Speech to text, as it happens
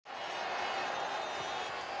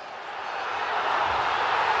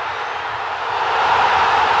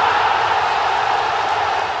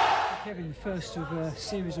first of a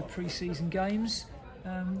series of pre-season games.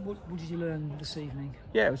 What did you learn this evening?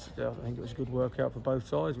 Yeah, I think it was a good workout for both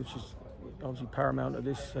sides, which is obviously paramount at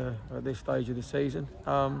this stage of the season.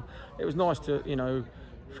 It was nice to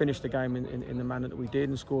finish the game in the manner that we did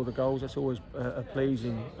and score the goals. That's always a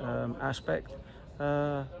pleasing aspect.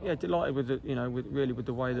 Yeah, delighted with with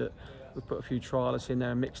the way that we put a few trialists in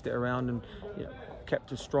there and mixed it around and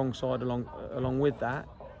kept a strong side along with that.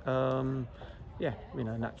 Yeah,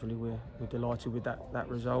 naturally we're delighted with that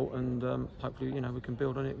result, and hopefully we can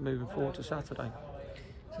build on it moving forward to Saturday.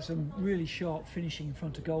 So some really sharp finishing in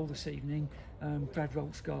front of goal this evening. Brad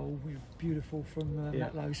Rolt's goal was beautiful from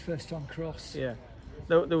Matt Lowe's first time cross. Yeah,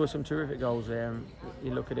 there were some terrific goals there. And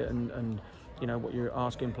you look at it and what you're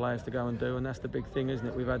asking players to go and do, and that's the big thing, isn't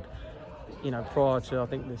it? We've had, prior to I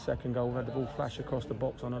think the second goal, we've had the ball flash across the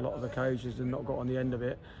box on a lot of occasions and not got on the end of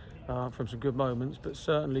it from some good moments, but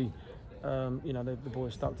certainly. The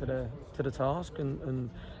boys stuck to the task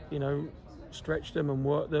and stretched them and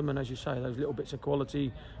worked them, and as you say, those little bits of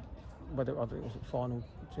quality, whether I think it was the final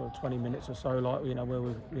 20 minutes or so, like where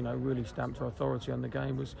we really stamped our authority on the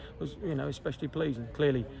game was especially pleasing.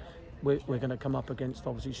 Clearly, we're going to come up against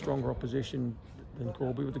obviously stronger opposition than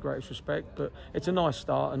Corby, with the greatest respect, but it's a nice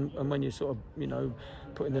start, and when you're sort of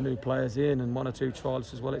putting the new players in and one or two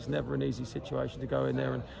trialists as well, it's never an easy situation to go in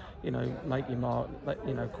there and make your mark.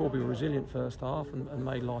 Corby were resilient first half and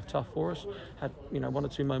made life tough for us, had one or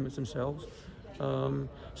two moments themselves,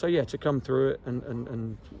 so yeah, to come through it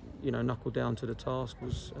and knuckle down to the task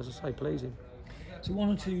was, as I say, pleasing. So one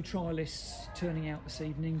or two trialists turning out this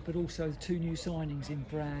evening, but also the two new signings in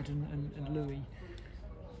Brad and Louis.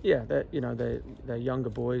 Yeah, they're younger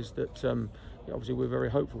boys that obviously we're very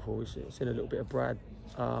hopeful for. We've seen a little bit of Brad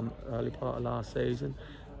early part of last season.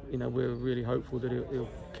 We're really hopeful that he'll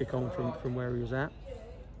kick on from where he was at.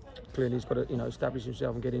 Clearly, he's got to establish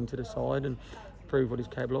himself and get into the side and prove what he's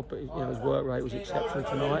capable of. But his work rate was exceptional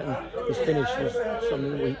tonight, and his finish was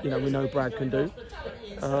something we know Brad can do.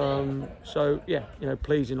 So yeah,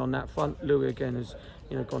 pleasing on that front. Louis again has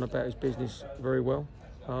gone about his business very well.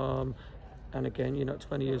 And again, at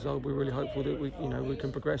 20 years old, we're really hopeful that we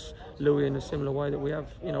can progress Louis in a similar way that we have,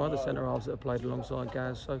 other centre halves that have played alongside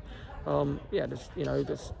Gaz. So, yeah,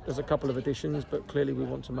 there's a couple of additions, but clearly we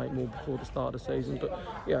want to make more before the start of the season. But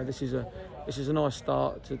yeah, this is a nice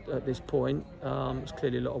start at this point. There's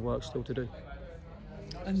clearly a lot of work still to do.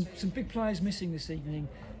 And some big players missing this evening.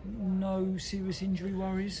 No serious injury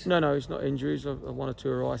worries? No, it's not injuries. One or two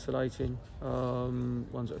are isolating.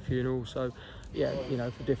 One's at a funeral. So, yeah,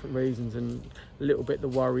 for different reasons. And a little bit the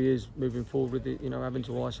worry is moving forward with it. Having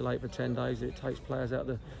to isolate for 10 days. It takes players out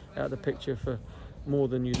of the picture for more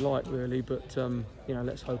than you'd like, really. But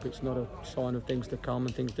let's hope it's not a sign of things to come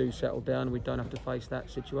and things do settle down. And we don't have to face that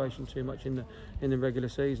situation too much in the regular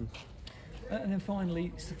season. And then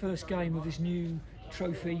finally, it's the first game of this new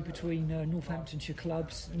trophy between Northamptonshire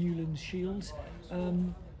clubs, Newlands Shield.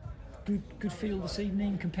 Good field this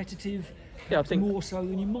evening, competitive. Yeah, I think more so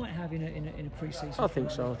than you might have in a pre-season. I think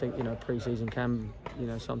so. I think pre-season can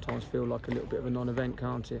sometimes feel like a little bit of a non-event,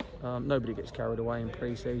 can't it? Nobody gets carried away in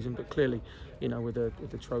pre-season, but clearly with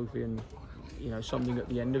the trophy and something at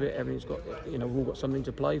the end of it, everything's got we've all got something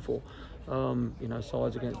to play for.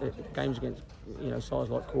 Games against sides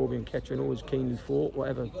like Corby and Kettering, always keenly fought,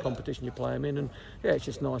 whatever competition you play them in, and yeah, it's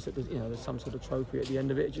just nice that there's some sort of trophy at the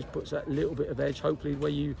end of it. It just puts that little bit of edge, hopefully,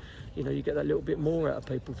 where you get that little bit more out of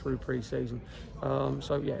people through pre-season.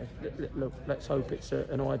 So yeah, look, let's hope it's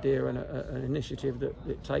an idea and an initiative that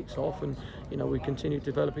it takes off, and we continue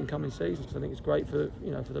developing coming seasons. I think it's great for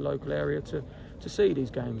for the local area to see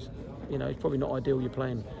these games. It's probably not ideal you're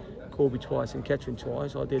playing Corby twice and Kettering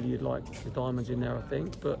twice. Ideally, you'd like the Diamonds in there, I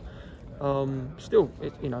think. But still,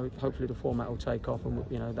 hopefully the format will take off, and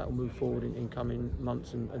that will move forward in coming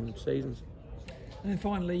months and seasons. And then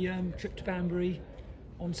finally, trip to Banbury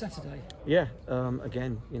on Saturday. Yeah,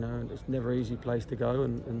 again, it's never an easy place to go,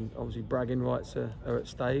 and obviously bragging rights are at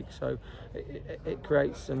stake. So it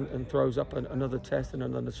creates and throws up another test and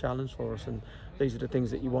another challenge for us. And these are the things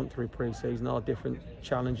that you want through pre-season, are different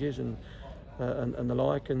challenges and the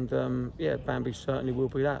like. And yeah, Banbury certainly will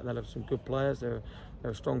be that. They'll have some good players. They're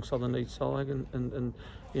a strong Southern League side, and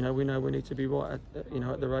we know we need to be right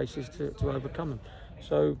at the races to overcome them.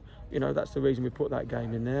 So that's the reason we put that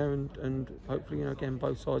game in there, and hopefully again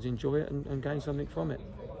both sides enjoy it and gain something from it.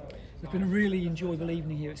 It's been a really enjoyable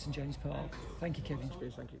evening here at St James Park. Thank you, Kevin.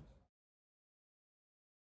 Cheers, thank you.